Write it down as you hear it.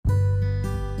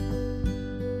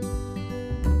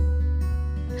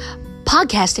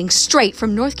Podcasting straight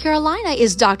from North Carolina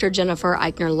is Dr. Jennifer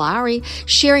Eichner Lowry,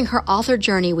 sharing her author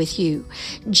journey with you.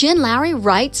 Jen Lowry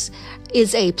Writes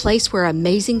is a place where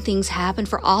amazing things happen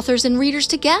for authors and readers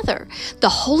together. The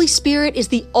Holy Spirit is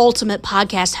the ultimate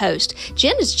podcast host.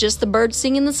 Jen is just the bird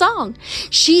singing the song.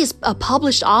 She is a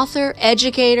published author,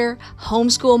 educator,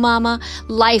 homeschool mama,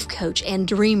 life coach, and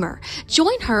dreamer.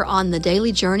 Join her on the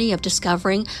daily journey of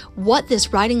discovering what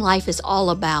this writing life is all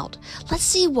about. Let's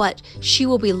see what she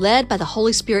will be led by the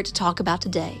Holy Spirit to talk about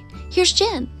today. Here's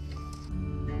Jen.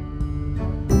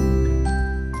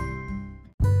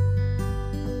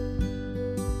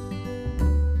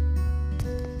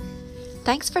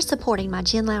 Thanks for supporting my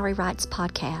Jen Lowry Writes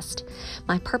podcast.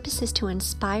 My purpose is to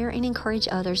inspire and encourage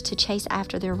others to chase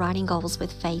after their writing goals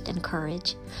with faith and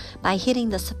courage. By hitting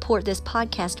the support this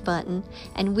podcast button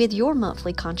and with your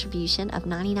monthly contribution of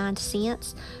 99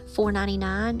 cents,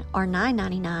 $4.99, or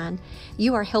 $9.99,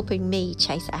 you are helping me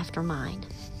chase after mine.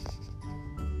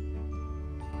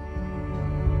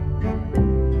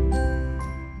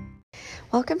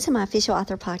 Welcome to my official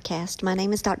author podcast. My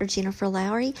name is Dr. Jennifer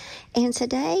Lowry, and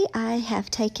today I have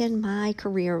taken my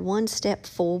career one step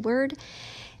forward,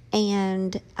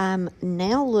 and I'm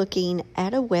now looking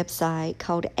at a website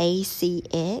called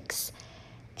ACX,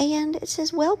 and it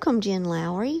says, "Welcome, Jen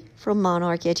Lowry from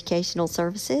Monarch Educational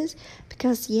Services,"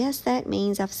 because yes, that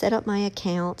means I've set up my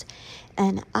account,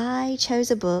 and I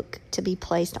chose a book to be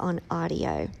placed on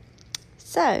audio.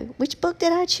 So, which book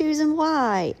did I choose and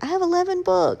why? I have 11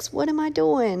 books. What am I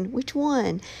doing? Which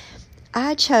one?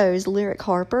 I chose Lyric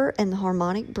Harper and the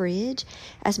Harmonic Bridge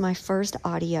as my first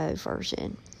audio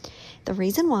version. The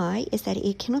reason why is that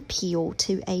it can appeal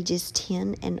to ages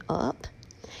 10 and up.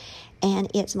 And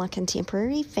it's my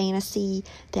contemporary fantasy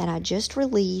that I just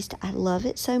released. I love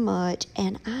it so much.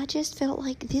 And I just felt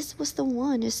like this was the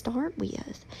one to start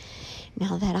with.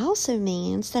 Now, that also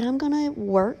means that I'm going to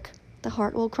work the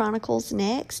Hartwell Chronicles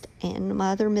next, and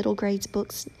my other middle grades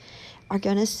books are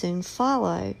going to soon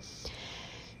follow.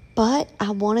 But I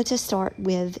wanted to start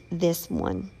with this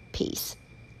one piece.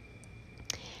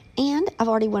 And I've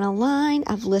already went online.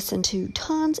 I've listened to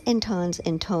tons and tons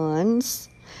and tons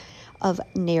of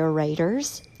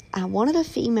narrators. I wanted a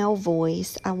female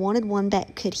voice. I wanted one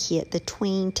that could hit the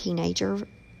tween teenager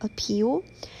appeal.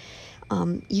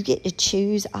 You get to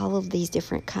choose all of these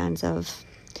different kinds of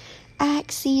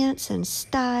accents and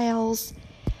styles.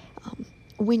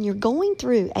 When you're going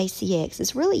through ACX,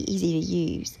 it's really easy to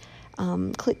use.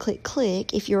 Click, click,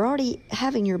 click. If you're already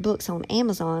having your books on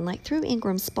Amazon, like through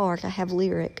Ingram Spark, I have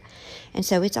Lyric, and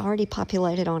so it's already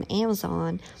populated on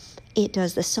Amazon. It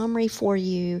does the summary for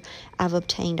you. I've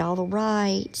obtained all the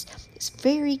rights. It's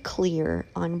very clear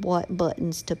on what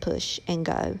buttons to push and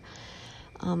go.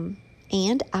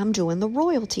 And I'm doing the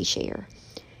royalty share.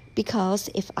 Because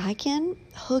if I can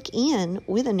hook in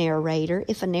with a narrator,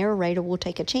 if a narrator will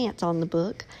take a chance on the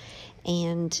book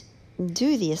and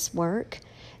do this work,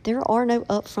 there are no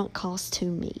upfront costs to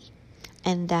me.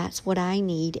 And that's what I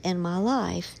need in my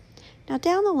life. Now,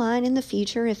 down the line in the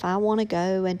future, if I want to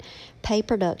go and pay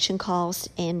production costs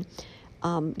and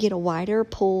get a wider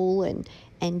pool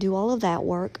and do all of that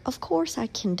work, of course I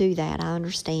can do that. I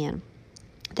understand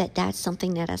that's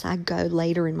something that as I go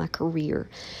later in my career.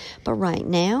 But right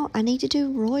now, I need to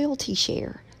do royalty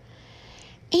share.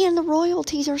 And the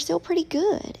royalties are still pretty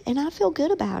good, and I feel good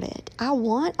about it. I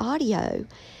want audio,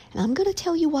 and I'm going to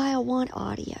tell you why I want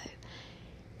audio.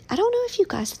 I don't know if you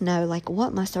guys know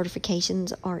what my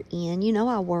certifications are in. You know,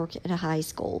 I work at a high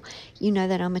school. You know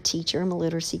that I'm a teacher, I'm a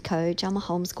literacy coach, I'm a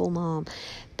homeschool mom.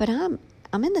 But I'm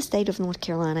in the state of North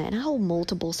Carolina, and I hold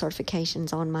multiple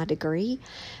certifications on my degree.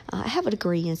 I have a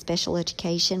degree in special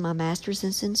education. My master's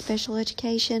is in special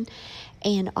education.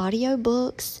 And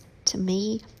audiobooks, to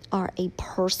me, are a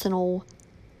personal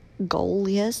goal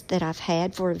list that I've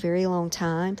had for a very long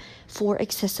time for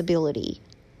accessibility.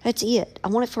 That's it. I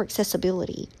want it for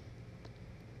accessibility.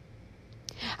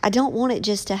 I don't want it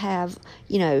just to have,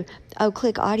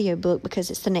 click audiobook because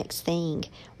it's the next thing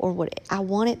or what. I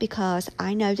want it because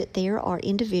I know that there are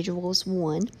individuals,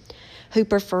 one, who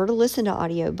prefer to listen to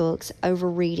audiobooks over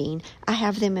reading. I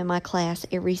have them in my class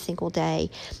every single day,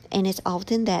 and it's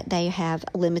often that they have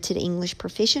limited English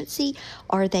proficiency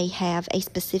or they have a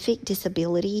specific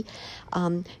disability,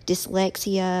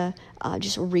 dyslexia,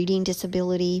 just reading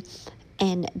disability,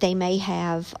 and they may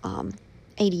have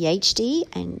ADHD,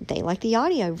 and they like the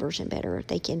audio version better.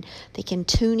 They can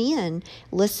tune in,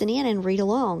 listen in, and read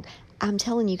along. I'm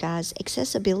telling you guys,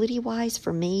 accessibility-wise,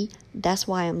 for me, that's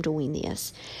why I'm doing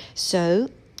this. So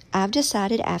I've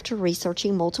decided after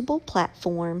researching multiple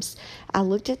platforms, I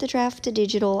looked at the Draft to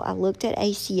Digital, I looked at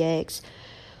ACX,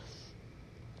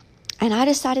 And I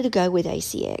decided to go with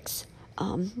ACX.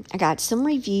 I got some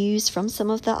reviews from some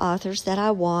of the authors that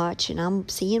I watch, and I'm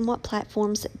seeing what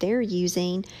platforms that they're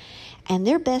using, and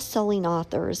they're best-selling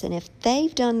authors. And if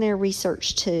they've done their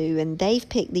research too, and they've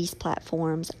picked these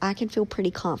platforms, I can feel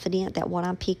pretty confident that what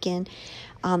I'm picking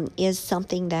is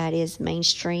something that is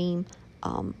mainstream,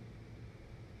 and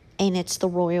it's the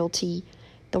royalty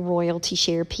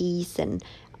share piece, and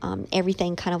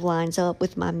everything kind of lines up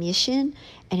with my mission,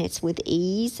 and it's with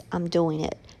ease. I'm doing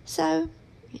it. So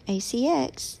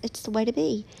ACX, it's the way to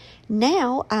be.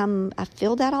 Now I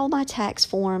filled out all my tax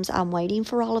forms. I'm waiting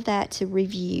for all of that to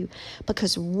review,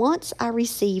 because once I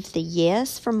receive the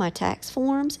yes from my tax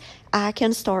forms, I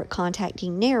can start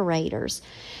contacting narrators.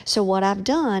 So what I've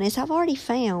done is I've already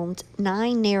found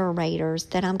 9 narrators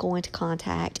that I'm going to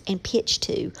contact and pitch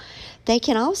to. They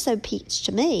can also pitch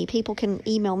to me. People can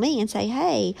email me and say,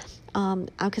 hey,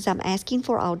 because I'm asking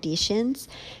for auditions,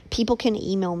 people can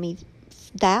email me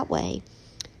that way.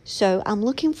 So I'm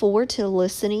looking forward to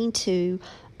listening to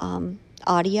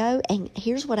audio, and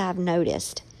here's what I've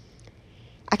noticed.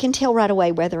 I can tell right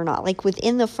away whether or not, like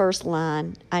within the first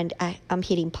line, I'm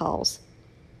hitting pause.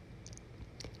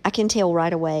 I can tell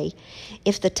right away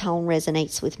if the tone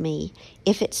resonates with me,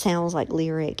 if it sounds like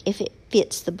lyric, if it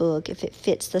fits the book, if it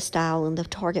fits the style and the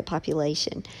target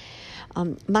population.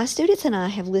 My students and I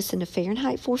have listened to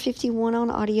Fahrenheit 451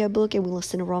 on audiobook, and we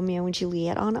listened to Romeo and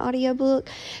Juliet on audiobook.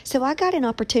 So I got an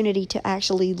opportunity to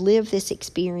actually live this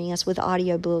experience with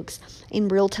audiobooks in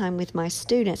real time with my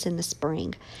students in the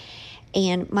spring.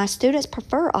 And my students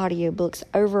prefer audiobooks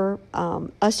over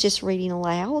us just reading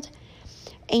aloud.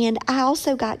 And I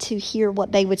also got to hear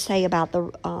what they would say about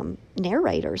the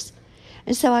narrators.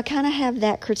 And so I kind of have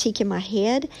that critique in my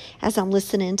head as I'm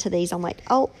listening to these. I'm like,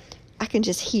 oh, I can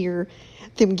just hear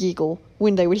them giggle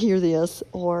when they would hear this.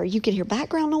 Or you can hear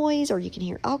background noise, or you can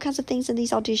hear all kinds of things in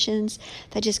these auditions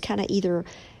that just kind of either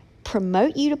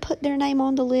promote you to put their name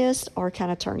on the list or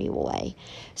kind of turn you away.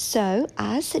 So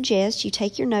I suggest you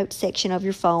take your notes section of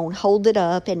your phone, hold it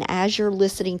up, and as you're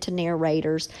listening to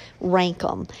narrators, rank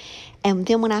them. And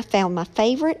then when I found my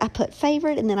favorite, I put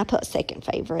favorite, and then I put second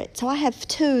favorite. So I have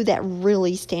 2 that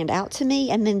really stand out to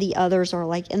me, and then the others are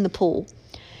like in the pool.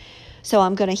 So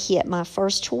I'm going to hit my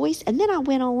first choice, and then I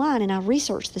went online and I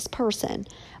researched this person.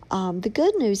 The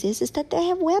good news is that they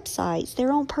have websites,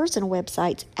 their own personal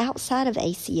websites outside of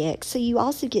ACX, so you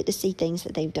also get to see things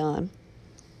that they've done.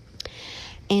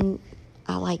 And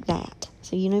I like that.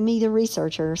 So you know me, the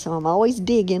researcher, so I'm always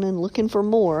digging and looking for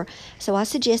more. So I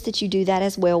suggest that you do that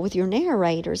as well with your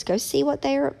narrators. Go see what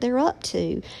they're up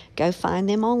to. Go find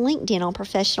them on LinkedIn, on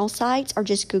professional sites, or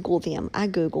just Google them. I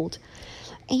Googled.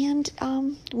 And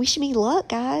wish me luck,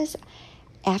 guys.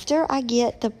 After I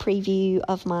get the preview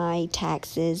of my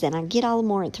taxes and I get all the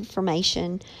more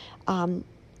information, when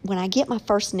I get my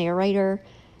first narrator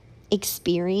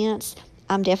experience,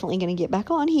 I'm definitely going to get back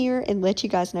on here and let you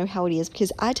guys know how it is,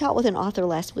 because I talked with an author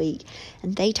last week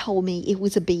and they told me it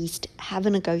was a beast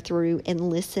having to go through and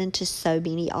listen to so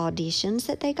many auditions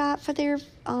that they got for their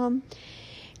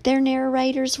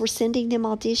narrators were sending them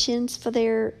auditions for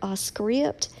their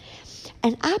script.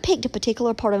 And I picked a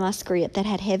particular part of my script that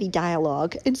had heavy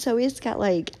dialogue. And so it's got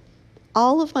like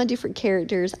all of my different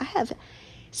characters. I have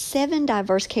 7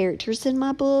 diverse characters in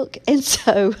my book. And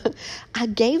so I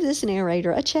gave this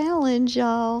narrator a challenge,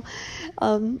 y'all,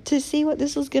 to see what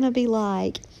this was going to be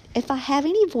like. If I have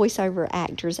any voiceover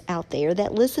actors out there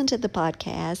that listen to the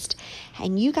podcast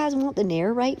and you guys want to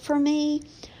narrate for me,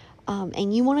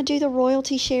 and you want to do the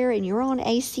royalty share and you're on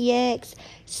ACX,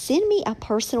 send me a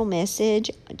personal message,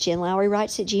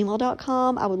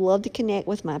 JenLowryWrites@gmail.com. I would love to connect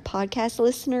with my podcast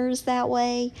listeners that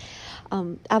way.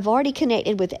 I've already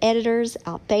connected with editors,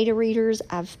 beta readers.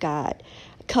 I've got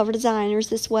cover designers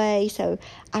this way. So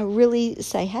I really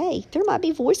say, hey, there might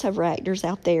be voiceover actors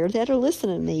out there that are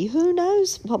listening to me. Who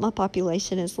knows what my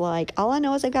population is like? All I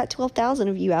know is I've got 12,000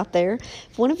 of you out there.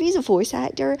 If one of you is a voice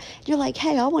actor, you're like,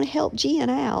 hey, I want to help Jen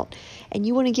out, and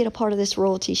you want to get a part of this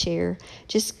royalty share,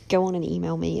 just go on and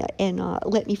email me and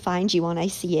let me find you on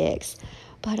ACX.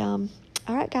 But all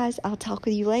right, guys, I'll talk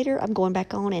with you later. I'm going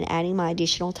back on and adding my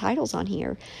additional titles on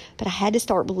here. But I had to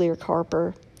start with Lyric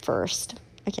Harper first.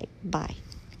 Okay, bye.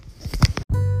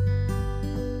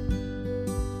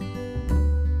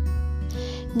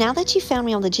 Now that you found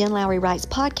me on the Jen Lowry Writes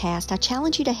podcast, I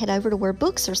challenge you to head over to where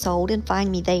books are sold and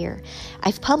find me there.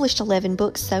 I've published 11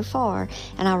 books so far,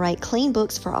 and I write clean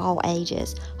books for all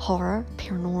ages. Horror,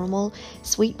 paranormal,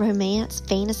 sweet romance,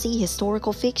 fantasy,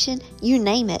 historical fiction, you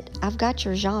name it. I've got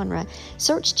your genre.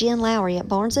 Search Jen Lowry at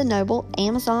Barnes & Noble,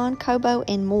 Amazon, Kobo,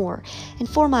 and more. And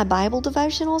for my Bible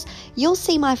devotionals, you'll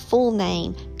see my full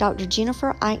name, Dr.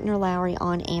 Jennifer Eichner Lowry,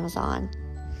 on Amazon.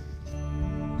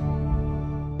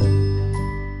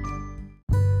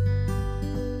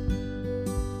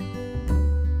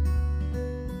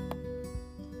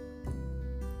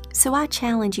 So I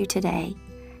challenge you today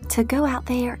to go out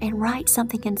there and write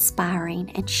something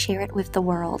inspiring and share it with the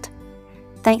world.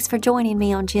 Thanks for joining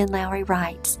me on Jen Lowry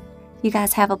Writes. You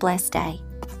guys have a blessed day.